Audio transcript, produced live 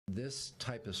this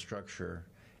type of structure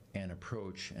and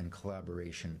approach and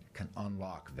collaboration can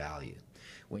unlock value.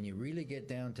 When you really get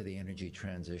down to the energy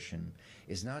transition,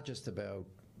 it's not just about,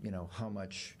 you know, how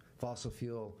much fossil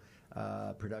fuel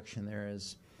production there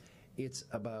is. It's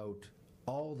about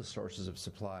all the sources of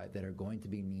supply that are going to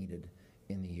be needed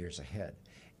in the years ahead.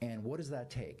 And what does that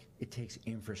take? It takes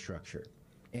infrastructure.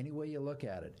 Any way you look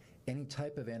at it, any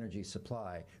type of energy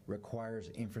supply requires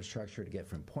infrastructure to get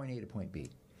from point A to point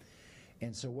B.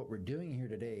 And so what we're doing here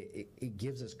today, it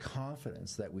gives us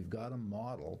confidence that we've got a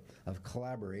model of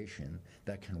collaboration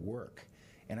that can work.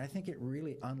 And I think it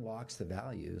really unlocks the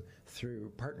value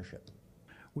through partnership.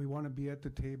 We want to be at the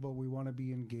table, we want to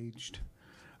be engaged,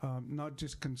 not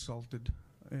just consulted,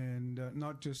 and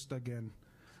not just, again,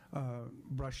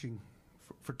 brushing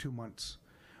for 2 months.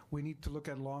 We need to look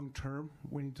at long term,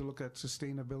 we need to look at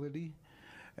sustainability,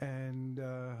 and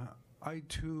I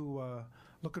too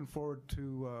looking forward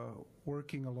to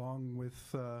working along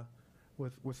with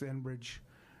Enbridge.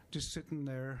 Just sitting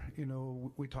there, you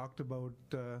know, we talked about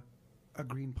a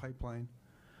green pipeline.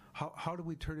 How do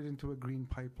we turn it into a green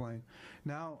pipeline?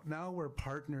 Now we're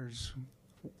partners.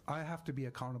 I have to be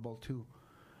accountable too,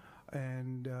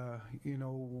 and you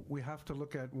know, we have to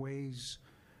look at ways.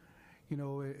 You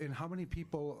know, and how many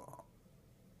people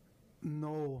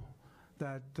know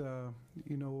that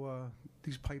you know,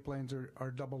 these pipelines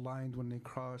are double-lined when they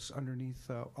cross underneath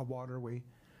a waterway,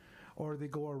 or they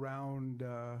go around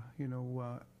you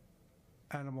know,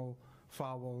 animal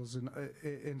fouls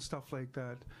and stuff like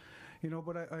that. You know,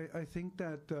 but I think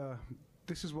that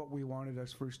this is what we wanted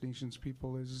as First Nations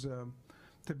people, is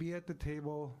to be at the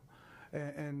table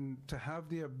and to have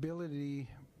the ability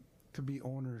to be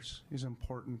owners is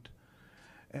important.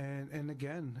 And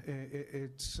again,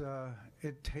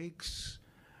 it takes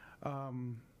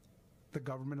the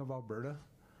government of Alberta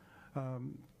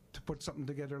to put something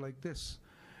together like this.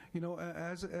 You know,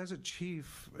 as a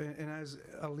chief and as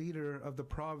a leader of the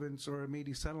province or a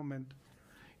Métis settlement,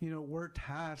 you know, we're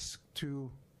tasked to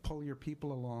pull your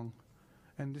people along.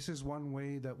 And this is one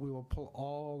way that we will pull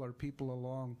all our people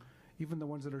along, even the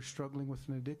ones that are struggling with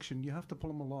an addiction. You have to pull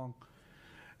them along.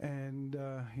 And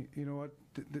you know what,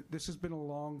 this has been a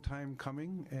long time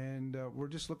coming, and we're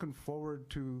just looking forward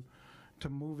to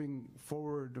moving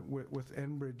forward with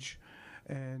Enbridge.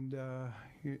 And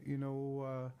you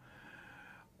know,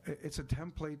 it's a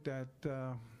template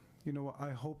that you know, I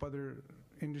hope other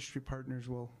industry partners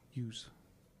will use.